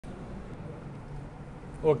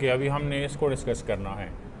Okay, अभी हमने इसको डिस्कस करना है,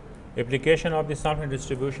 application of the sampling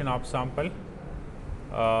distribution of sample,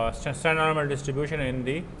 standard normal distribution in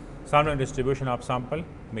the sampling distribution of sample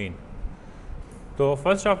mean. So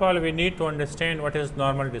first of all, we need to understand what is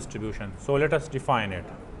normal distribution. So let us define it.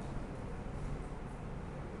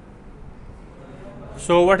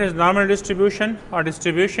 So what is normal distribution? A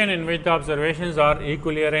distribution in which the observations are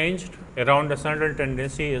equally arranged around the central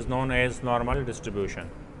tendency is known as normal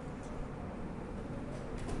distribution.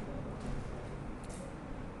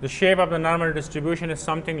 The shape of the normal distribution is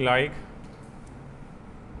something like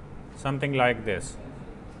this.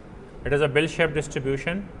 It is a bell-shaped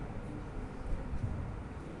distribution.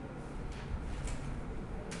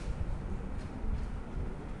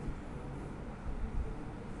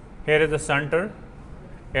 Here is the center.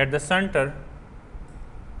 At the center,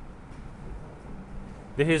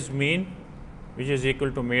 this is mean, which is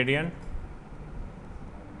equal to median,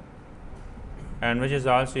 and which is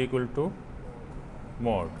also equal to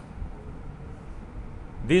mode.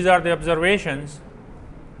 These are the observations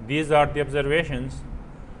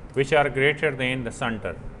which are greater than the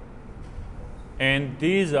center, and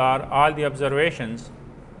these are all the observations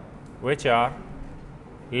which are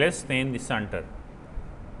less than the center.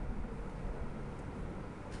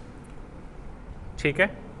 ठीक है.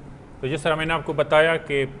 तो जिस तरह मैंने आपको बताया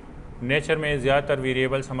कि nature में ज़्यादातर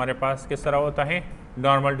वेरिएबल्स हमारे पास किस तरह होता है,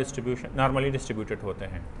 नॉर्मली डिस्ट्रीब्यूटेड होते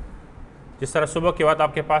हैं. जिस तरह सुबह के बाद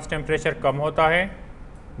आपके पास टेम्परेचर कम होता है,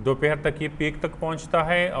 दोपहर तक ये पीक तक पहुंचता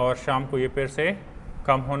है और शाम को ये फिर से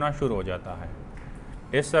कम होना शुरू हो जाता है.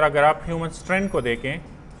 इस तरह अगर आप ह्यूमन स्ट्रेन को देखें,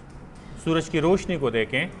 सूरज की रोशनी को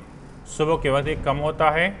देखें, सुबह के बाद ये कम होता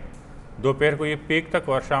है, दोपहर को ये पीक तक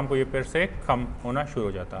और शाम को ये फिर से कम होना शुरू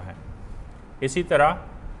हो जाता है. इसी तरह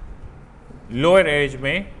लोअर एज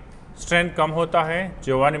में स्ट्रेंथ कम होता है,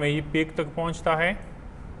 जवानी में ये पीक तक पहुंचता है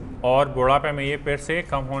और बुढ़ापे में ये फिर से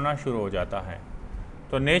कम होना शुरू हो जाता है.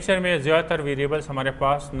 तो नेचर में ज़्यादातर वेरिएबल्स हमारे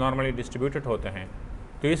पास नॉर्मली डिस्ट्रीब्यूटेड होते हैं,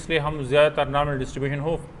 तो इसलिए हम ज़्यादातर नॉर्मल डिस्ट्रीब्यूशन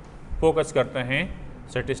को फोकस करते हैं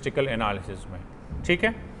स्टैटिस्टिकल एनालिसिस में. ठीक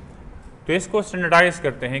है. तो इसको स्टैंडर्डाइज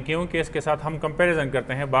करते हैं क्योंकि इसके साथ हम कंपैरिजन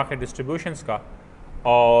करते हैं बाकी डिस्ट्रीब्यूशंस का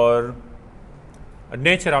और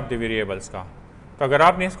नेचर ऑफ द वेरिएबल्स का. तो अगर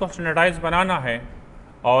आपने इसको स्टैंडर्डाइज बनाना है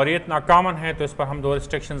और ये इतना कॉमन है तो इस पर हम दो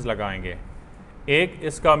रिस्ट्रिक्शंस लगाएंगे. एक,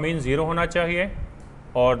 इसका मीन 0 होना चाहिए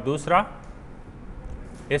और दूसरा,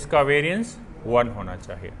 इसका वेरिएंस 1 होना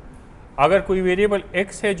चाहिए. अगर कोई वेरिएबल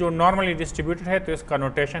x है जो नॉर्मली डिस्ट्रीब्यूटेड है तो इसका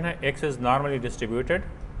नोटेशन है x is normally distributed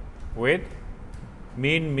with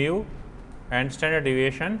mean mu and standard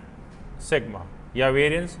deviation sigma या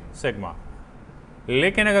वेरिएंस सिग्मा.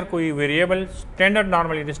 लेकिन अगर कोई वेरिएबल स्टैंडर्ड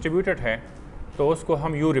नॉर्मली डिस्ट्रीब्यूटेड है तो उसको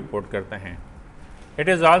हम u रिपोर्ट करते हैं. It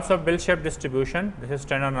is also bell shape distribution. This is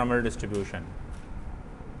standard normal distribution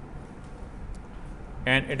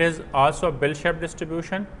and it is also a bell shaped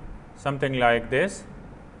distribution, something like this,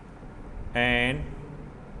 and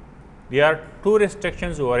there are two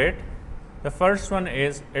restrictions over it. The first one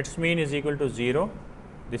is its mean is equal to 0.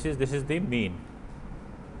 This is the mean,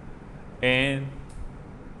 and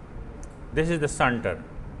this is the center.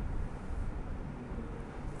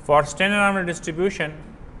 For standard normal distribution,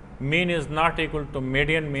 mean is not equal to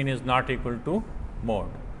median, mean is not equal to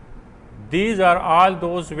mode. These are all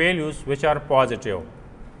those values which are positive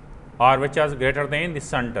or which are greater than the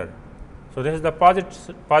center. So this is the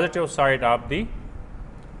positive side of the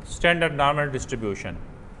standard normal distribution,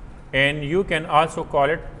 and you can also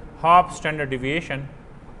call it half standard deviation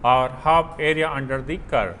or half area under the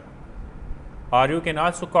curve, or you can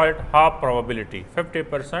also call it half probability,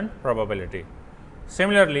 50% probability.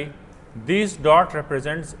 Similarly, these dot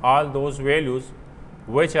represents all those values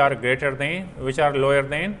which are lower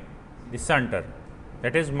than the center,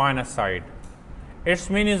 that is minus side. Its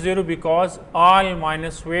mean is 0 because all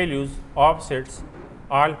minus values offsets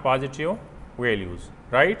all positive values,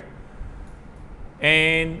 right?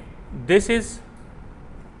 And this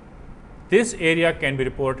area can be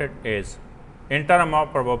reported as in term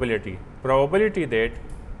of probability that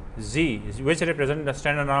z, which represents the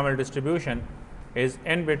standard normal distribution, is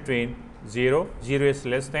in between 0 is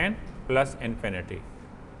less than plus infinity.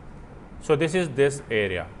 So this is this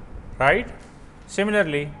area, right?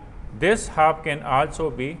 Similarly, this half can also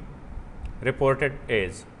be reported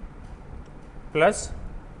as plus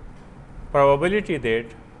probability that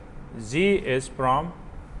z is from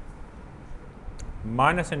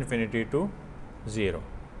minus infinity to 0.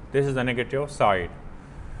 This is the negative side.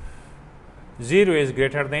 0 is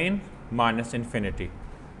greater than minus infinity.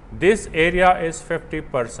 This area is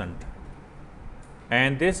 50%,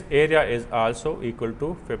 and this area is also equal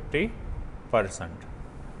to 50%.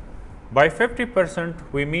 By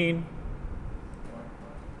 50% we mean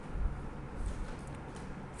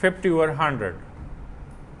 50 over 100,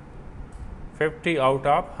 50 out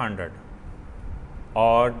of 100,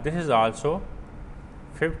 or this is also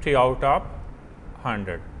 50 out of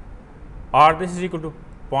 100, or this is equal to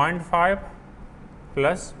 0.5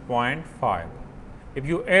 plus 0.5. If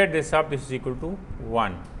you add this up, this is equal to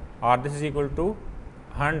 1, or this is equal to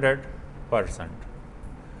 100%.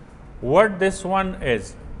 What this one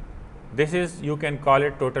is, this is, you can call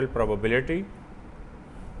it total probability,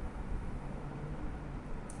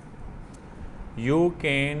 you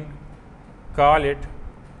can call it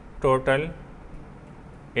total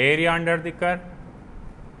area under the curve,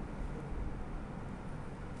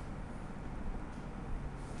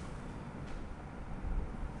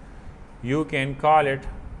 you can call it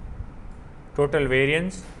total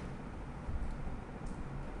variance,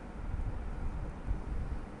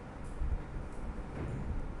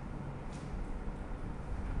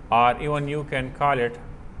 or even you can call it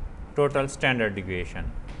total standard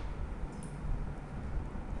deviation.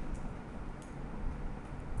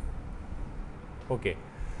 Okay.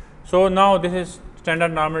 So, now this is standard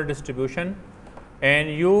normal distribution, and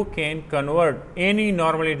you can convert any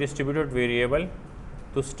normally distributed variable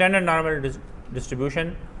to standard normal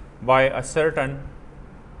distribution by a certain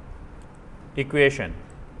equation,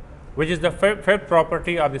 which is the fifth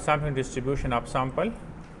property of the sampling distribution of sample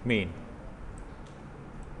mean.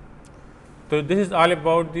 So, this is all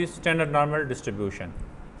about the standard normal distribution.